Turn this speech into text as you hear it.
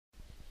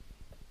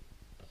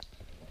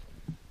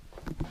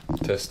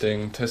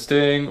Testing,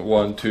 testing.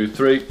 1, 2,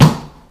 3.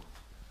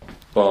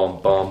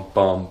 Bum bum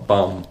bum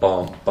bum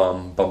bum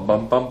bum bum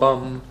bum bum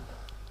bum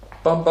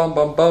bum bum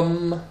bum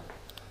bum.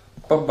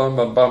 Bum bum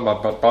bum bum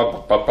bum bum bum bum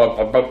bum bum bum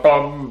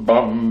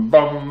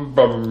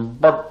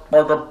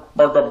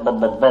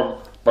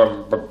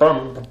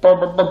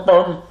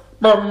bum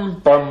bum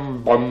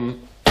bum bum.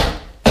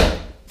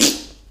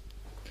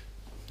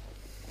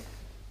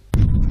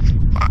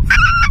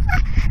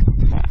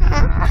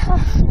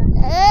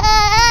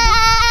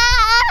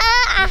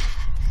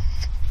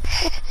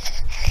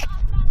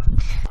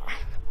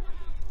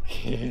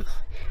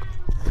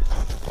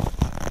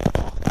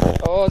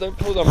 Oh, don't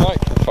pull the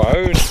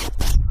microphone.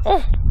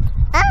 Oh,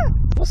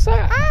 what's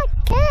that?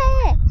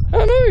 Oh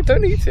no,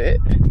 don't eat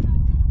it.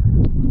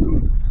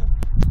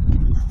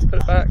 Put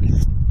it back.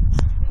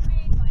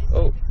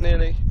 Oh,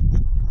 nearly.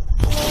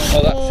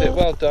 Oh, that's it.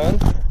 Well done.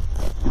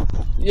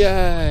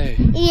 Yay.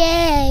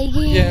 Yay.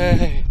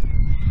 Yay.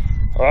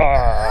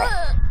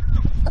 Ah.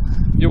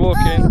 You're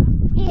walking.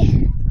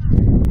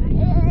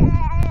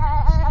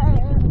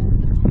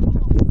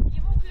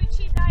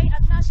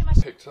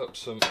 Picked up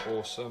some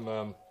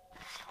awesome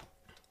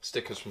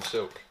stickers from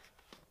Silk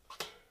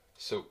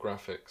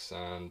Graphics,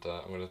 and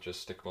I'm going to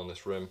just stick them on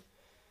this rim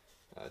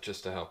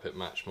just to help it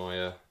match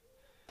my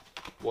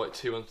white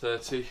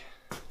T130.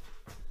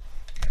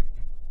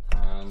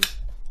 And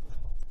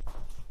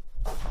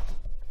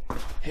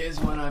here's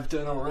one I've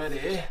done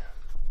already.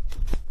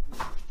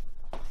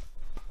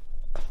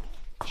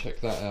 Check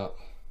that out.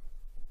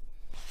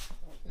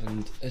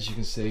 And as you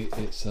can see,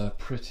 it's a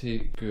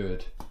pretty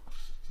good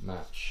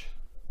match.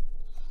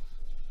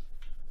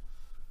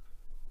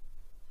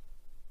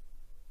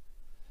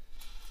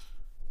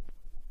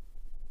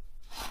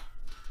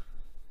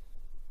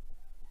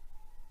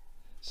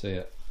 So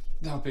yeah,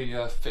 that'll be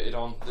fitted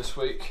on this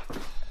week.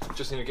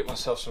 Just need to get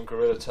myself some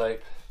Gorilla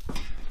Tape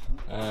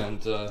and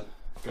go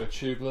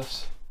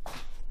tubeless,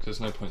 because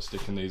there's no point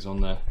sticking these on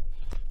there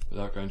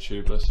without going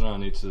tubeless. And I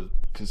need to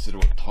consider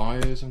what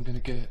tyres I'm going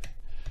to get.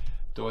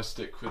 Do I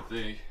stick with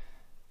the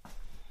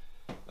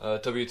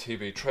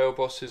WTB Trail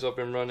Bosses I've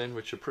been running,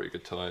 which are pretty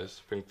good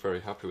tyres? I've been very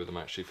happy with them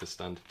actually for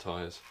standard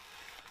tyres.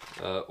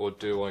 Or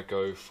do I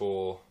go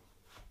for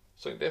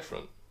something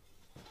different?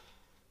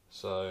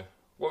 So,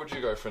 what would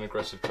you go for an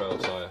aggressive trail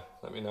tyre?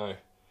 Let me know.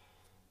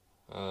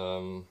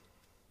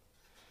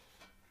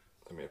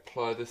 Let me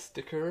apply this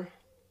sticker.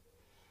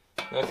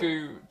 Now if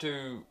you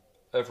do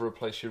ever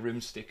replace your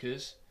rim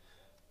stickers,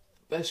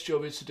 best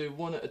job is to do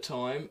one at a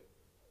time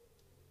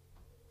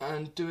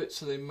and do it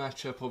so they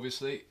match up,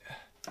 obviously,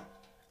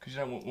 because you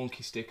don't want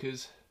wonky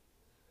stickers.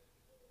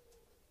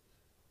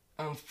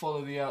 And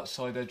follow the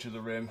outside edge of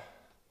the rim.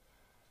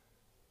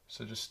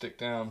 So just stick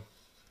down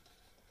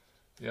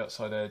the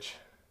outside edge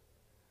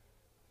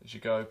as you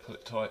go, pull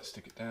it tight,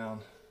 stick it down,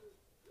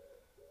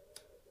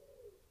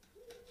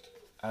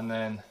 and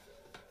then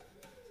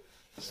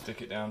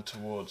stick it down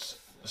towards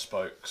the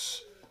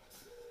spokes.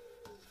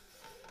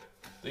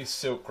 These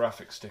Silk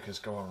graphic stickers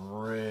go on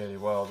really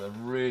well, they're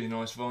really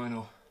nice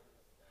vinyl.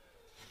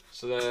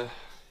 So there,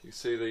 you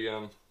see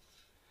the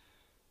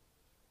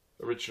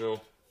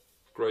original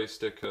grey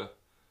sticker,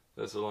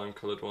 there's the lime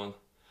coloured one.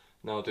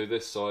 Now I'll do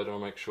this side and I'll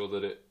make sure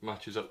that it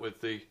matches up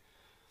with the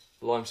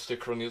lime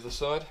sticker on the other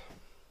side.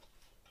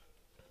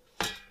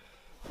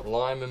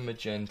 Lime and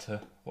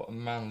magenta, what a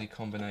manly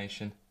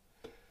combination.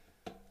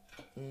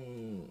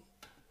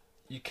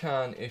 You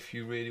can, if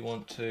you really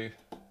want to,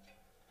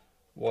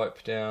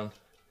 wipe down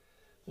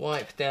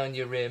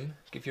your rim,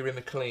 give your rim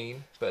a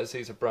clean, but as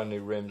these are brand new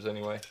rims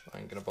anyway, I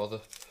ain't gonna bother.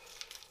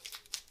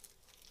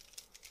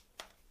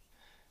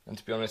 And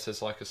to be honest,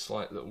 there's like a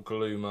slight little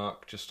glue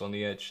mark just on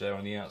the edge there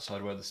on the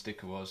outside where the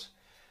sticker was,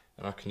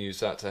 and I can use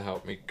that to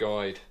help me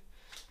guide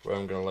where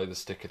I'm going to lay the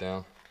sticker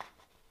down.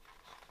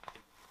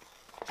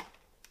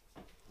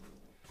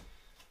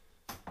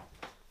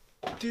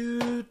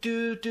 Do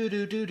do do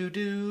do do do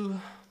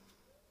do.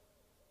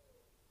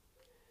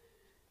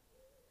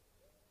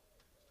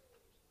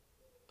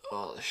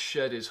 Oh, the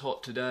shed is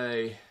hot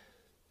today.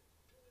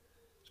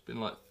 It's been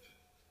like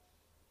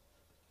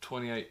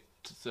 28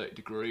 to 30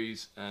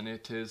 degrees and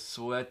it is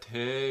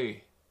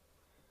sweaty.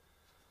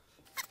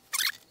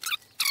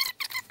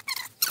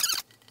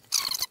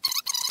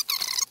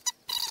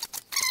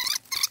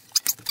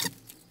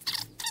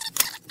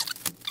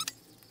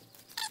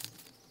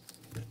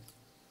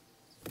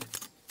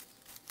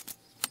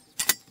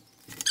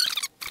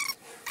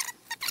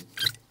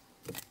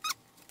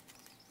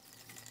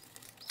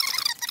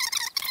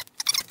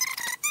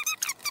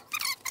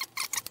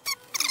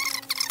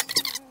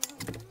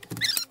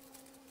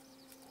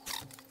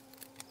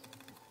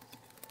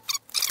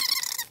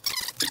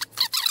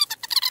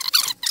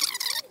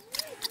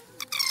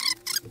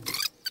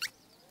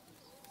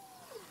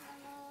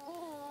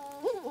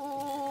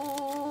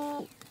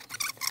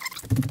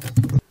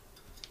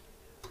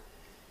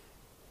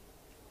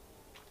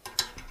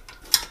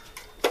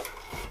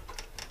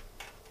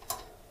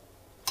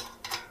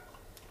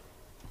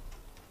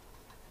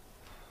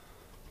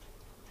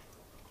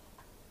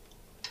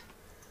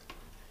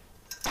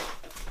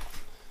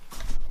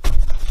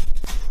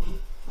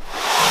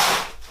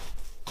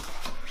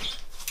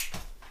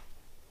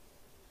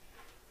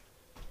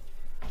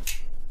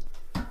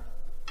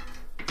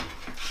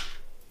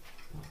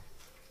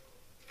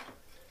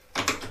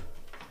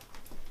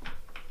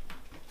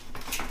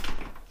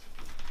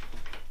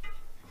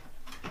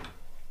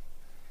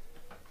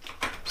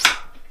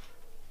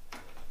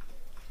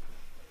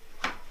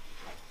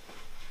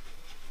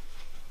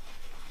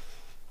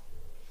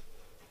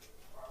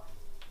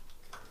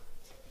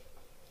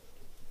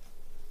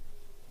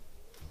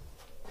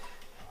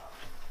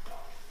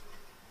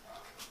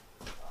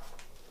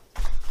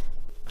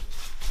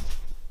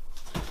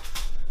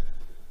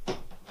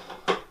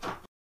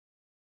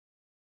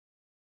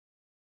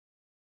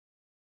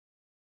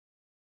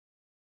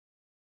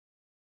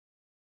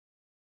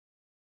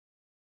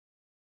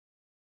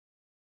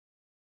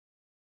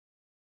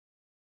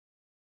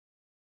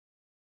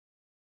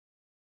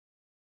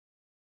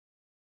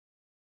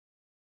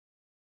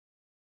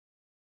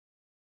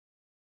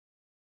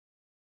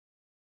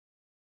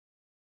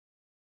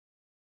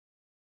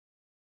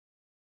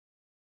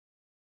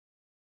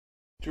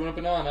 Do you want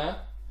a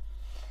banana?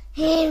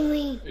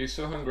 Henry. Are you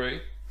still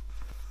hungry?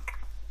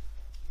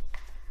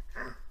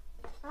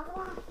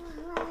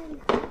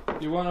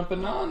 You want a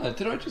banana?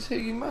 Did I just hear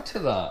you mutter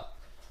that?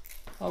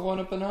 I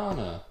want a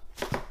banana.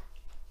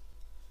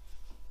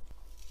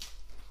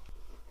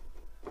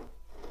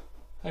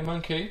 Hey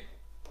monkey,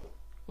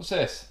 what's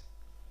this?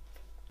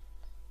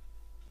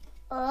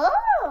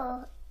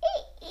 Oh.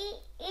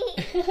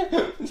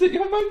 Is it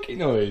your monkey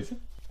noise?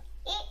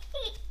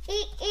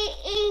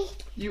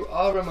 You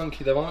are a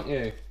monkey though, aren't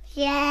you?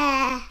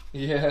 Yeah.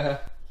 Yeah.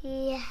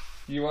 Yeah.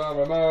 You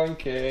are a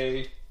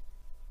monkey.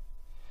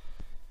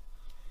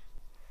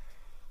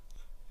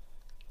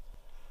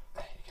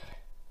 There you go.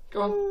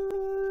 Go on.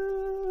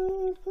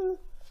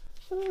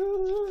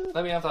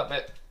 Let me have that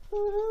bit.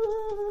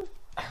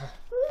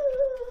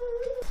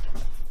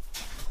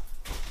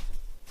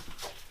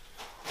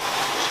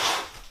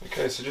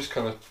 Okay, so just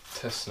kind of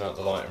testing out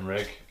the lighting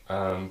rig.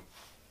 Up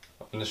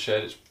in the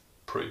shed, it's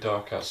pretty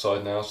dark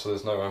outside now, so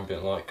there's no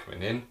ambient light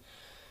coming in.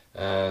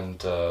 And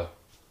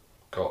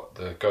got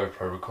the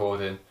GoPro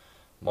recording,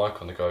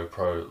 mic on the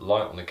GoPro,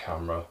 light on the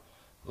camera,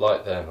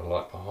 light there and a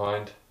light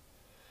behind.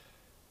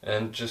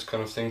 And just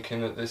kind of thinking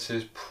that this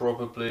is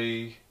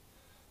probably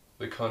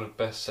the kind of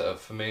best setup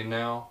for me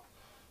now.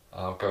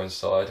 I'll go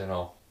inside and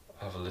I'll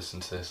have a listen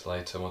to this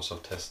later once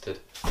I've tested.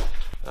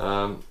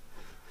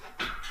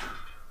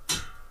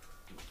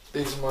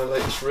 These are my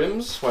latest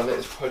rims, my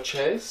latest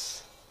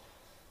purchase.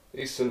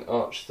 Eastern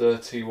Arch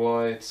 30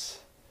 wides.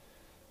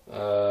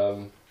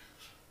 Hope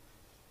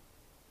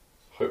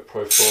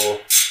Pro 4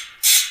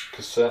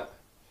 cassette.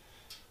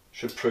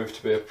 Should prove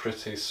to be a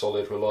pretty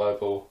solid,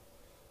 reliable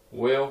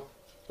wheel.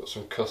 Got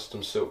some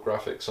custom silk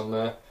graphics on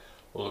there.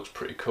 All looks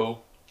pretty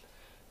cool.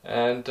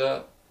 And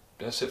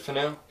that's it for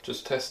now.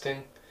 Just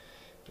testing.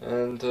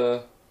 And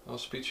I'll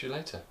speak to you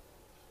later.